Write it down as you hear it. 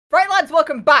lads,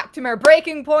 welcome back to my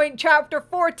Breaking Point Chapter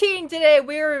 14. Today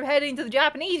we're heading to the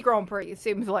Japanese Grand Prix, it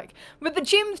seems like. With the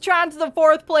team's chances of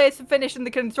 4th place and finishing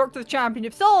the Constructors'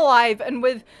 Championship still alive, and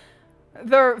with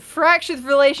their fractious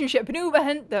relationship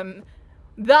behind them,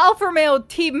 the Alpha Male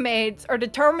teammates are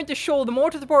determined to show the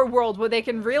motorsport world what they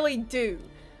can really do.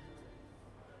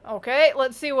 Okay,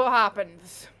 let's see what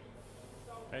happens.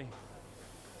 Hey.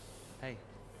 Hey.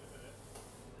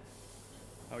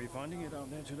 How are you finding it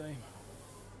out there today?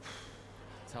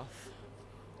 Tough.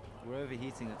 We're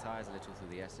overheating the tires a little through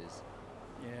the S's.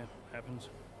 Yeah, happens.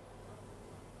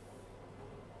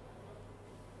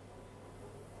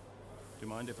 Do you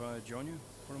mind if I join you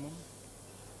for a moment?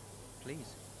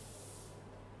 Please.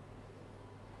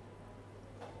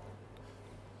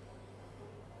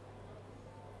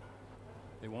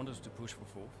 They want us to push for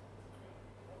 4th.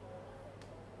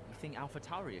 You think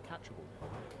AlphaTauri are catchable?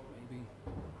 Maybe.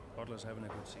 Butler's having a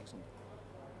good season.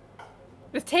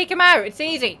 Just take him out, it's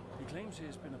easy. He claims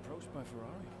he's been approached by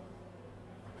Ferrari.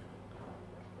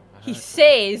 He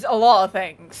says a lot of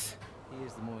things. He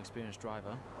is the more experienced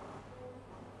driver.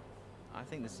 I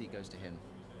think the seat goes to him.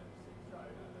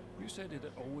 You said it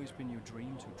had always been your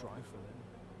dream to drive for them.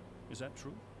 Is that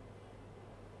true?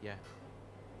 Yeah.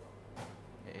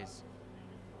 It is.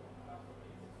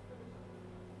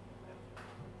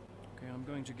 Okay, I'm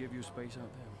going to give you space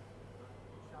out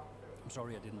there. I'm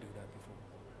sorry I didn't do that before.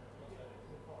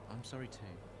 I'm sorry too.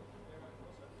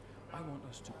 I want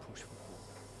us to push for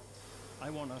 4th. I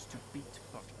want us to beat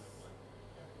Butler.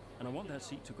 And I want that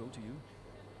seat to go to you.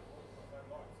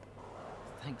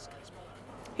 Thanks, Casper.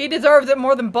 He deserves it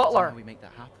more than Butler. How we make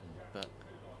that happen, but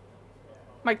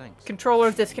My thanks.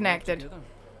 controller's disconnected. Together,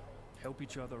 help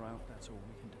each other out, that's all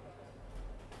we can do.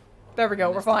 There we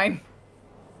go, we're fine.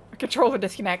 My controller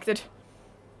disconnected.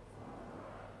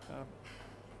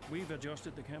 We've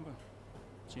adjusted the camber.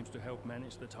 Seems to help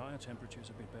manage the tire temperatures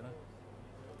a bit better.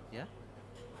 Yeah?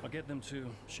 I'll get them to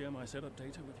share my setup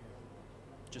data with you.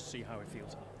 Just see how it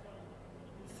feels.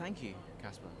 Thank you,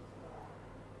 Casper.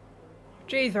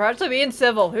 Jeez, they're actually being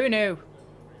civil, who knew?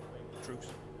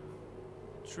 Truce.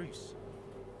 Truce.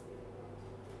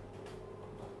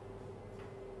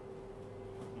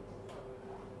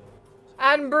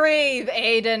 And breathe,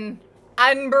 Aiden.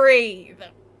 And breathe.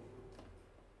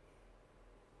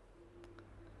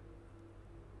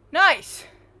 Nice.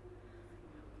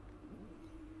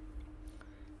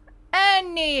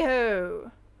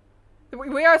 Anywho.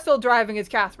 We are still driving as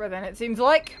Casper then, it seems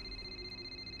like.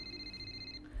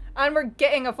 And we're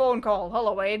getting a phone call.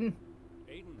 Hello, Aiden.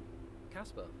 Aiden.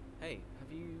 Casper, hey,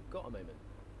 have you got a moment?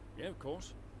 Yeah, of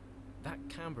course. That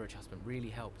camber adjustment really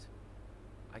helped.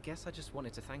 I guess I just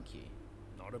wanted to thank you.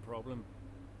 Not a problem.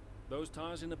 Those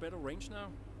tires in a better range now?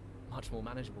 Much more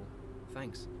manageable.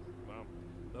 Thanks. Well,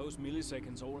 those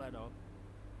milliseconds all add up.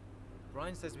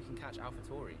 Brian says we can catch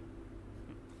AlphaTauri.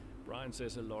 Brian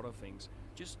says a lot of things.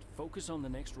 Just focus on the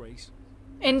next race.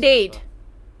 Indeed.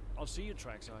 I'll see you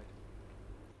trackside.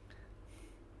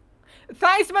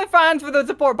 Thanks to my fans for the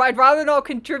support, but I'd rather not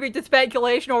contribute to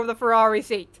speculation over the Ferrari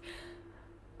seat.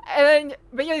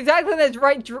 But you're exactly the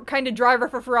right kind of driver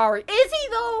for Ferrari. Is he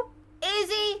though? Is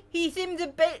he? He seems a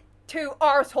bit too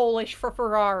arsehole-ish for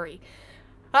Ferrari.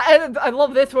 I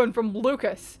love this one from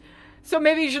Lucas. So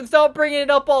maybe you should stop bringing it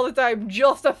up all the time.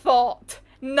 Just a thought.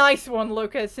 Nice one,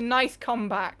 Lucas. Nice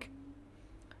comeback.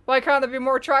 Why can't there be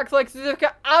more tracks like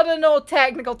Suzuka? I don't know,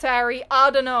 Technical Terry.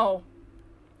 I don't know.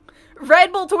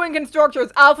 Red Bull to win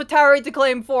Constructors. AlphaTauri to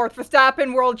claim 4th.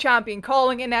 Verstappen World Champion.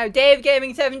 Calling it now. Dave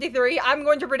Gaming 73. I'm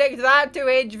going to predict that to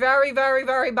age very, very,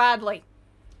 very badly.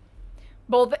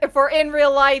 Both for in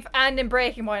real life and in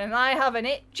Breaking Point. And I have an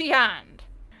itchy hand.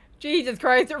 Jesus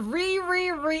Christ.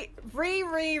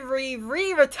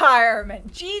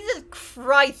 Retirement. Jesus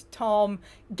Christ, Tom.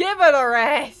 Give it a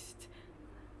rest.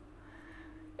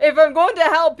 If I'm going to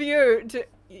help you,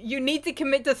 you need to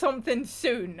commit to something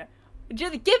soon.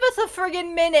 Just give us a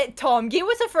friggin' minute, Tom. Give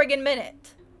us a friggin'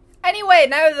 minute. Anyway,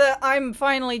 now that I'm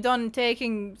finally done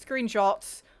taking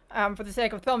screenshots for the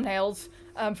sake of thumbnails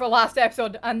for last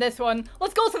episode and this one,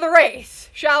 let's go to the race,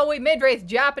 shall we? Mid-race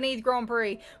Japanese Grand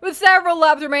Prix. With several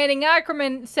laps remaining,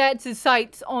 Ackerman sets his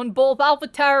sights on both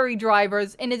AlphaTauri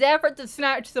drivers in his effort to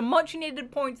snatch some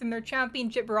much-needed points from their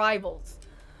championship rivals.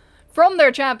 From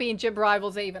their championship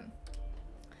rivals, even.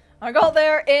 I got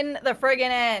there in the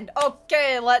friggin' end.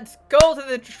 Okay, let's go to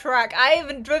the track. I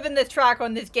haven't driven this track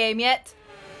on this game yet.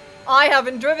 I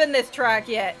haven't driven this track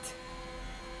yet.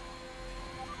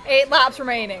 8 laps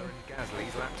remaining.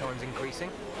 Gasly's lap time's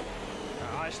increasing.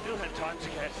 I still have time to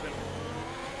catch them.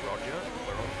 Roger,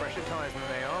 we're on fresher tyres than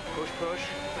they are. Push, push.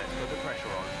 Let's put the pressure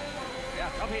on. Yeah,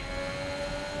 come here.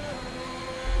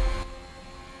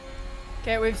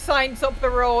 Okay, we've Science up the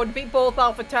road, beat both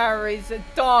Alpha Towers,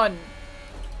 done.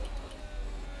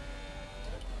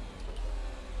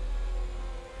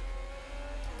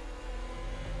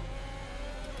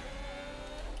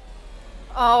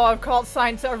 Oh, I've caught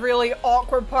Science at a really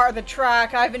awkward part of the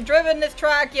track. I haven't driven this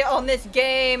track yet on this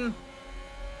game.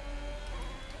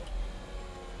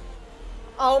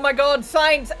 Oh my god,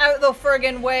 Science out the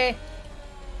friggin' way.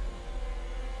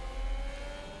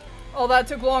 Oh, that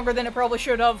took longer than it probably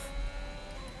should have.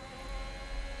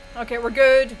 Okay, we're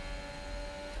good.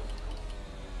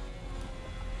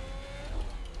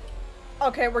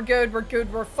 Okay, we're good,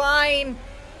 we're fine.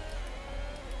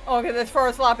 Okay, this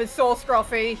first lap is so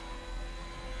scruffy.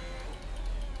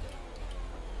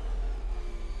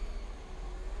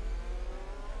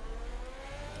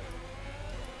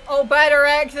 Oh, better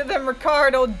exit than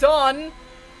Ricardo. Done.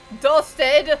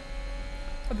 Dusted.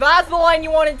 That's the line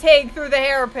you want to take through the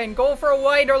hairpin. Go for a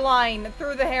wider line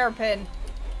through the hairpin.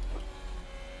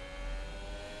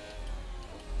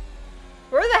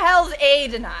 Where the hell's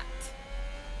Aiden at?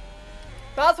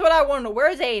 That's what I want to know.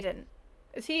 Where's Aiden?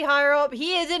 Is he higher up?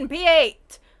 He is in P8.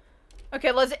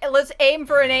 Okay, let's aim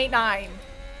for an 8-9.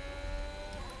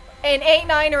 An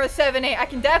 8-9 or a 7-8. I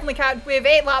can definitely catch. We have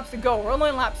 8 laps to go. We're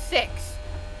only on lap 6.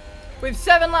 We have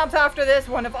 7 laps after this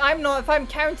one. If I'm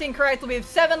counting correctly, we have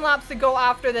 7 laps to go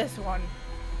after this one.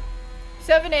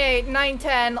 7, 8, 9,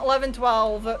 10, 11,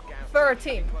 12,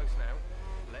 13. Close now.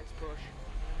 Let's push.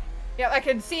 Yeah, I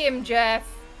can see him, Jeff.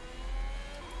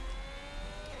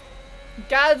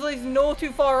 Gasly's no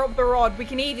too far up the road. We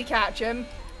can easily catch him.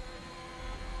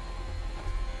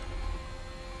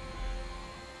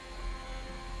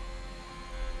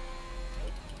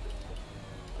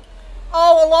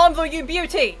 Oh, Alonso, you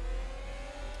beauty!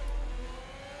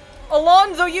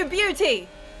 Alonso, you beauty!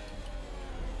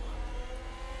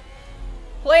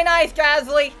 Play nice,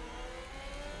 Gasly.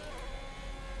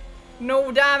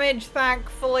 No damage,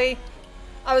 thankfully.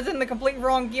 I was in the complete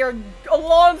wrong gear.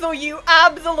 Alonso, you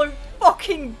absolute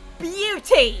fucking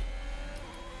beauty!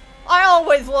 I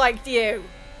always liked you.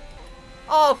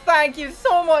 Oh, thank you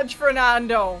so much,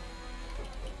 Fernando.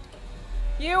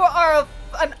 You are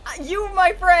you,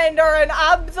 my friend, are an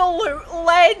absolute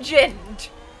legend.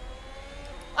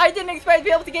 I didn't expect to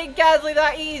be able to get Gasly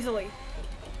that easily.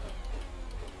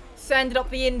 Send it up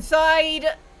the inside.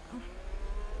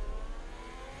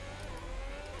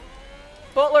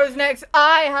 Butler's next.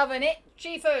 I have an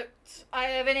itchy foot. I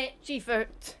have an itchy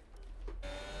foot.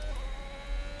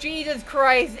 Jesus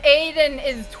Christ. Aiden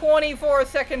is 24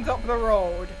 seconds up the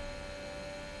road.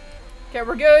 Okay,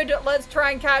 we're good. Let's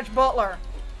try and catch Butler.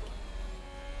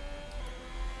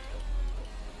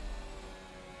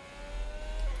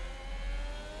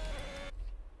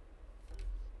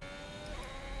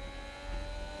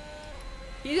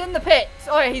 He's in the pits.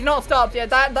 Oh yeah, he's not stopped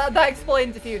yet. That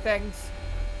explains a few things.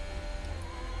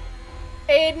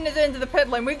 Aiden is into the pit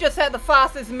lane. We've just set the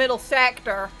fastest middle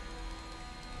sector.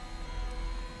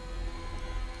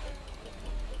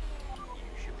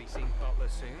 You should be seeing Butler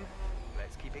soon.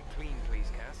 Let's keep it clean, please,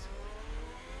 Cass.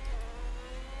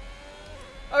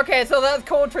 Okay, so that's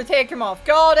code for take him off.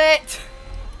 Got it.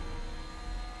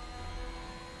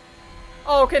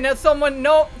 Oh, can someone?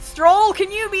 No, Stroll.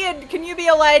 Can you be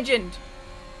a legend?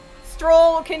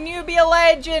 Stroll, can you be a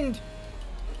legend?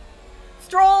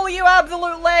 Stroll, you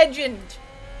absolute legend.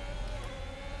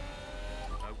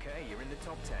 Okay, you're in the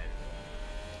top 10.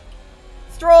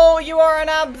 Stroll, you are an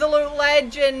absolute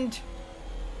legend.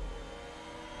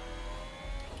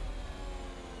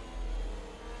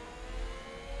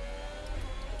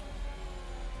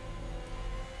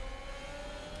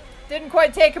 Didn't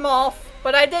quite take him off,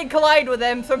 but I did collide with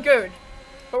him, so good.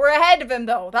 But we're ahead of him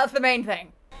though, that's the main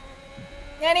thing.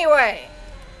 Anyway.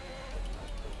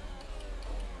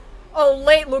 Oh,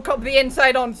 late look up the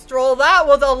inside on Stroll. That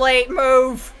was a late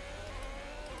move.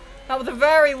 That was a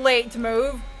very late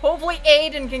move. Hopefully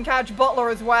Aiden can catch Butler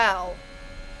as well.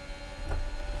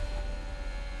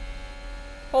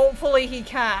 Hopefully he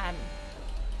can.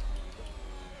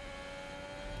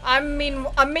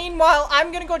 Meanwhile,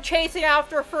 I'm gonna go chasing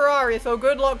after a Ferrari, so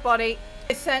good luck, buddy.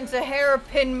 I sense a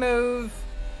hairpin move.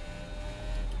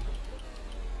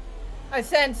 I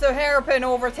sense a hairpin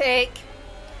overtake.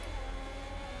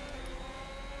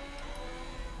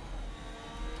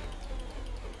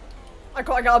 I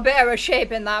got a bit of a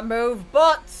shape in that move,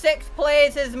 but 6th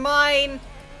place is mine.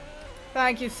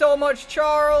 Thank you so much,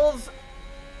 Charles.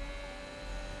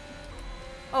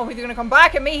 Oh, he's gonna come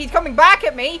back at me. He's coming back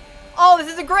at me. Oh,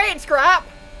 this is a great scrap.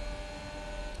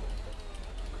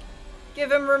 Give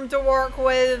him room to work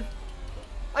with.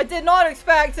 I did not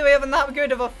expect to be having that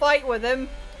good of a fight with him.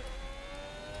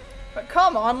 But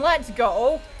come on, let's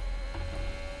go.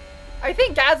 I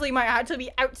think Gasly might actually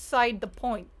be outside the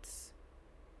points.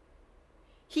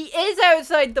 He is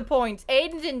outside the points.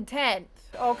 Aiden's in 10th.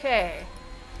 Okay.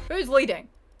 Who's leading?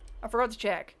 I forgot to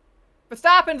check.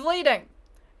 Verstappen's leading.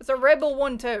 It's a Red Bull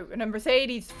 1-2 and a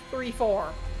Mercedes 3-4.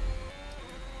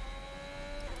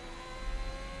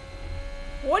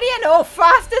 What do you know?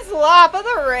 Fastest lap of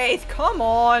the race. Come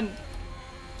on.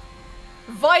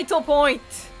 Vital point.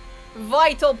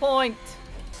 Vital point.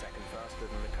 Second faster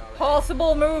than the car.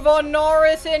 Possible move on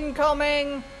Norris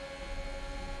incoming.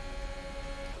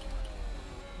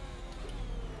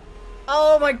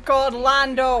 Oh my god,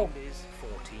 Lando. Is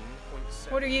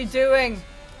 14.7. What are you doing?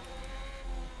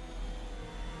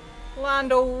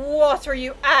 Lando, what are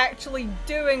you actually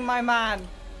doing, my man?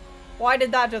 Why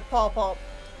did that just pop up?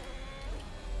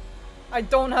 I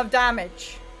don't have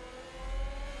damage.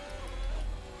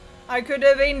 I could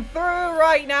have been through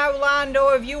right now, Lando,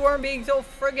 if you weren't being so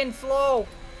friggin' slow.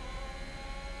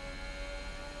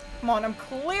 Come on, I'm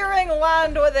clearing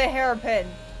Lando at the hairpin.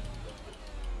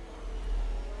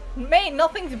 Mate,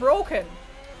 nothing's broken.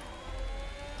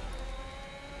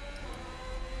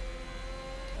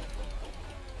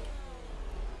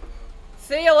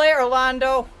 See you later,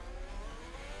 Lando.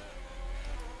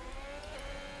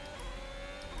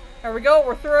 There we go,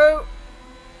 we're through.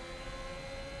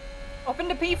 Up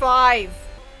into P5.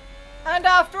 And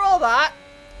after all that,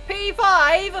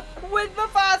 P5 with the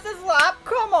fastest lap.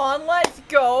 Come on, let's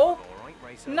go. All right,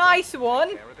 racer. Nice one.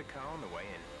 Take care of the car on the way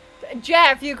in.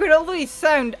 Jeff, you could at least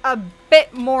sound a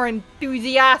bit more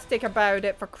enthusiastic about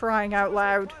it, for crying out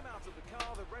loud. Climb out of the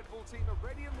car, the Red Bull team are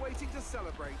ready and waiting to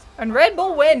celebrate. And Red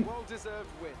Bull win. Well-deserved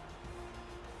win.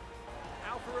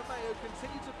 Alfa Romeo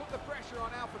continue to put the pressure on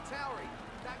AlphaTauri.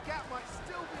 That gap might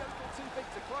still be a little too big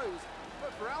to close,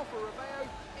 but for Alfa Romeo,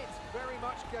 it's very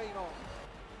much game on.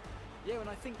 Yeah, when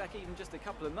I think back even just a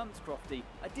couple of months, Crofty,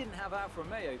 I didn't have Alfa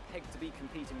Romeo pegged to be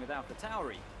competing with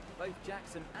AlphaTauri. Both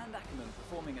Jackson and Ackerman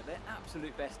performing at their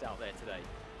absolute best out there today.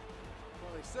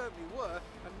 Well, they certainly were,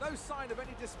 and no sign of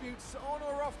any disputes on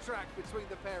or off track between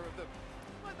the pair of them.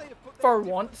 Might they have put their For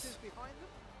differences once. behind them?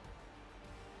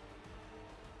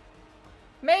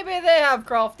 Maybe they have,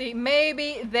 Crofty.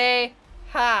 Maybe they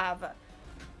have.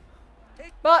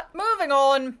 But moving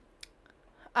on.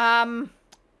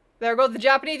 There goes the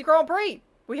Japanese Grand Prix.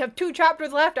 We have 2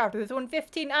 chapters left after this one,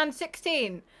 15 and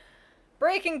 16.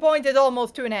 Breaking Point is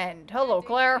almost to an end. Hello,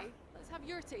 Claire. Let's have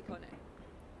your take on it.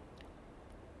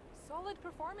 Solid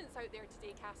performance out there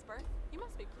today, Casper. You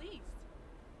must be pleased.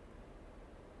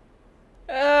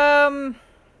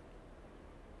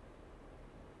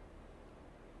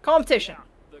 Competition.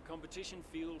 Yeah, the competition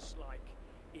feels like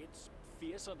it's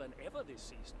fiercer than ever this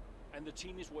season, and the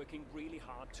team is working really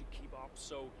hard to keep up,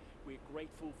 so we're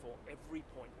grateful for every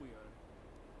point we earn.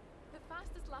 The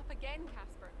fastest lap again,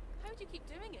 Casper. How do you keep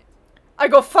doing it? I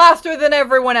go faster than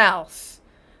everyone else.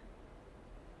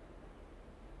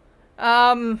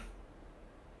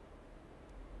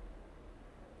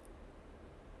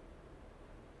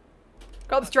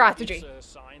 Got strategy. It's a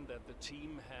sign that the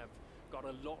team have got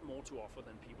a lot more to offer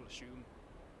than people assume.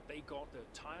 They got the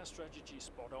tire strategy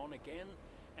spot on again,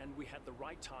 and we had the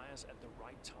right tires at the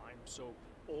right time, so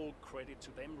all credit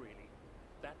to them really.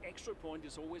 That extra point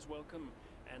is always welcome,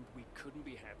 and we couldn't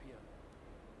be happier.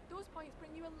 Those points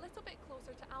bring you a little bit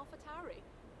closer to AlphaTauri.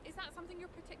 Is that something you're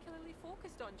particularly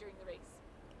focused on during the race?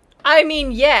 I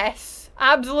mean, yes,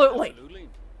 absolutely. Absolutely.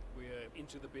 We're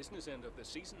into the business end of the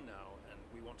season now, and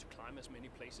we want to climb as many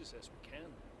places as we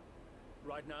can.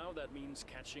 Right now, that means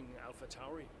catching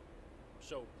AlphaTauri.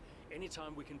 So,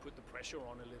 anytime we can put the pressure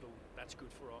on a little, that's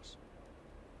good for us.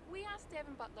 We asked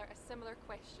Devin Butler a similar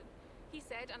question. He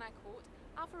said, and I quote,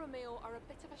 Alfa Romeo are a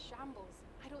bit of a shambles.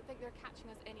 I don't think they're catching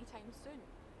us anytime soon.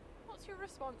 What's your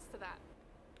response to that?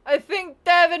 I think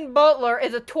Devin Butler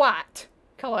is a twat,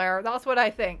 Claire. That's what I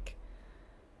think.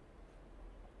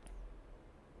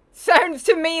 Sounds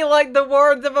to me like the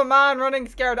words of a man running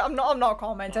scared. I'm not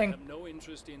commenting. I have no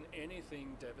interest in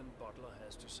anything Devin Butler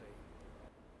has to say.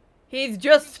 He's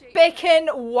just speaking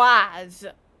wise.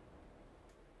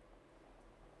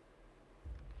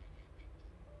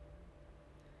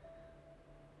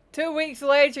 Two weeks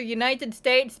later, United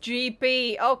States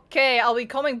GP. Okay, I'll be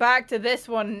coming back to this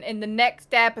one in the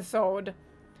next episode.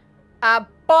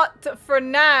 But for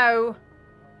now,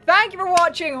 thank you for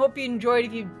watching. Hope you enjoyed.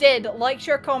 If you did, like,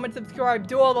 share, comment, subscribe,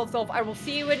 do all that stuff. I will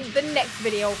see you in the next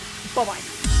video.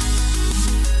 Bye-bye.